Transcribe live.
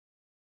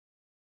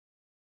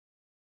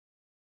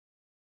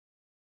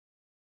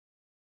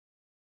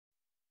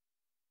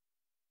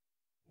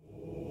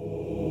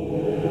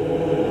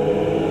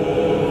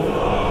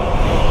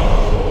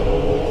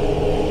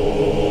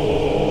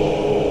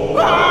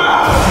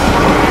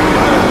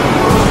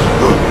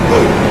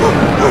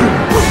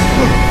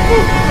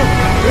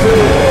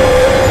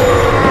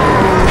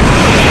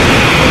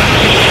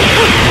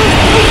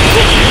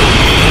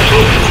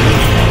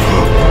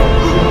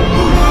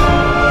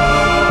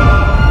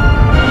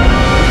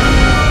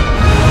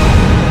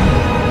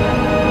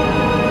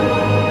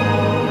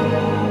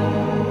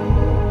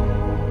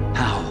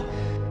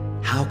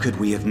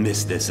we have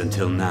missed this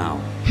until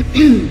now?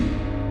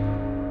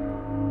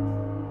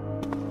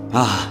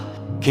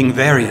 King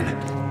Varian,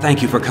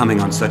 thank you for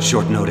coming on such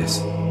short notice.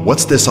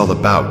 What's this all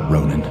about,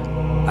 Ronan?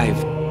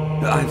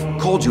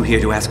 I've called you here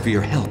to ask for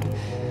your help.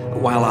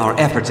 While our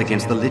efforts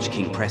against the Lich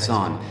King press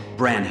on,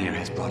 Bran here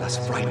has brought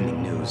us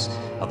frightening news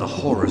of the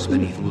horrors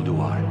beneath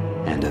Ulduar,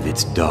 and of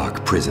its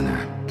dark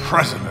prisoner.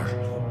 Prisoner?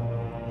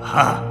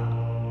 Huh.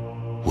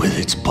 With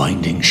its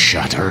binding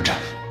shattered,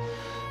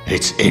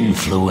 its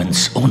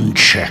influence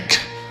unchecked,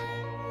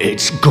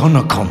 it's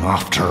gonna come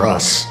after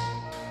us,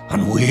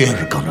 and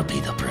we're gonna be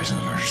the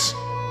prisoners.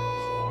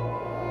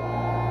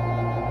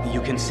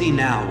 You can see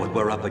now what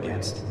we're up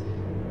against.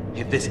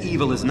 If this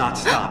evil is not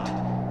stopped,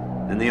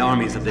 then the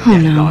armies of the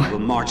Death God will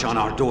march on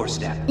our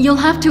doorstep. You'll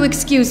have to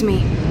excuse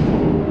me.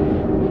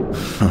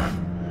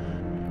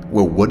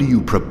 Well, what do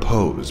you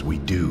propose we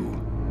do?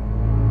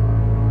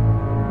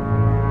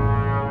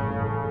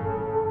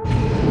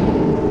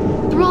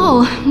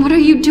 Thrall, what are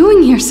you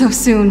doing here so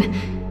soon?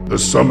 The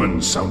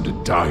summons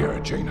sounded dire,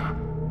 Jaina.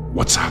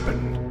 What's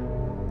happened?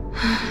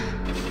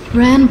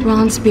 Bran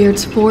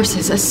Bronzebeard's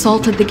forces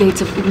assaulted the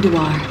gates of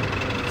Ulduar.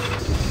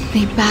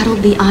 They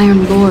battled the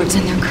Iron Lords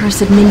and their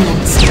cursed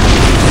minions.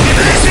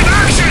 Evasive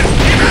action!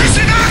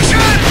 Evasive action!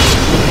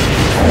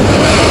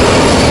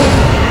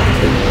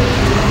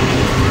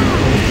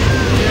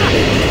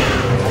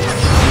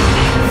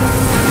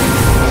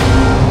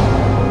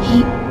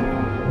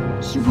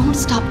 He won't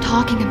stop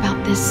talking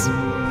about this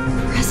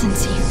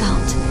presence he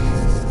felt,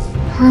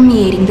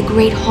 permeating the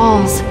great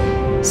halls,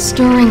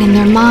 stirring in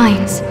their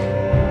minds,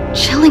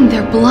 chilling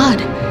their blood.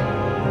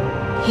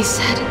 He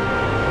said,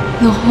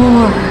 the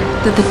horror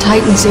that the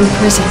Titans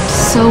imprisoned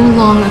so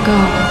long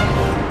ago,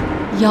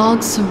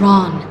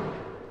 Yogg-Saron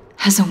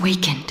has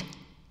awakened.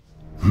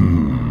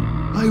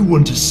 I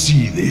want to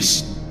see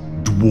this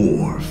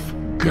dwarf,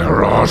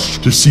 Garrosh,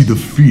 to see the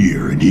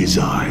fear in his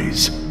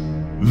eyes.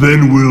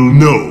 Then we'll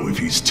know if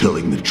he's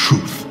telling the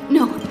truth.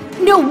 No,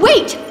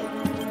 wait!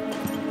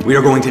 We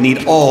are going to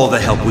need all the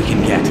help we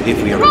can get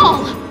if we are...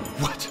 Thrall!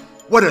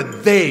 What are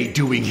they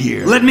doing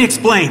here? Let me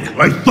explain!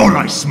 I thought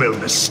I smelled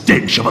the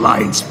stench of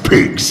Alliance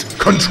pigs.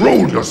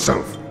 Control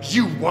yourself.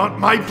 You want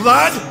my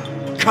blood?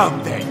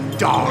 Come then,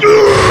 dog.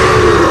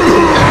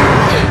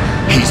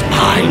 He's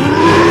mine!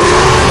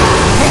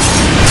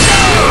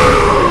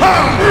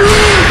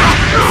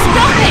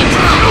 Stop it!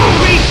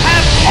 We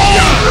have all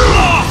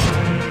lost!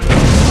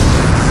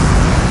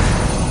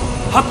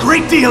 A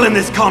great deal in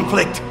this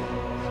conflict!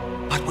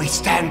 But we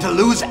stand to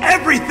lose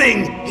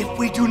everything if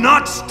we do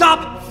not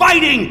stop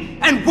fighting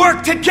and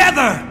work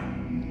together!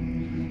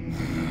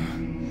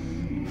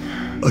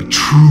 A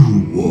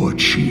true war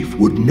chief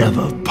would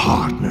never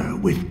partner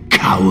with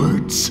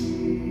cowards.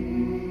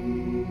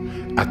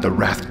 At the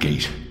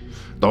Wrathgate,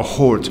 the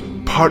Horde's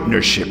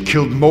partnership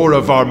killed more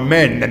of our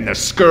men than the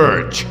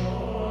Scourge.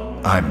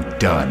 I'm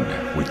done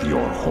with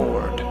your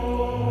Horde.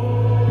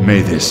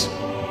 May this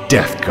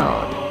Death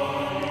God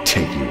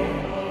take you all.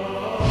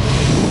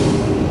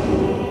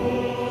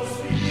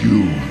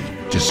 You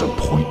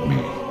disappoint me,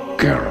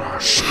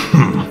 Garrosh.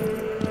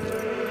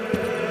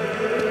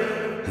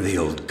 The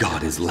old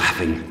god is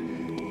laughing,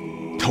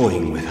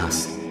 toying with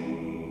us.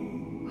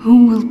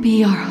 Who will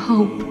be our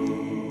hope?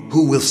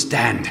 Who will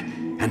stand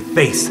and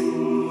face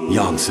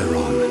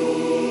Yogg-Saron?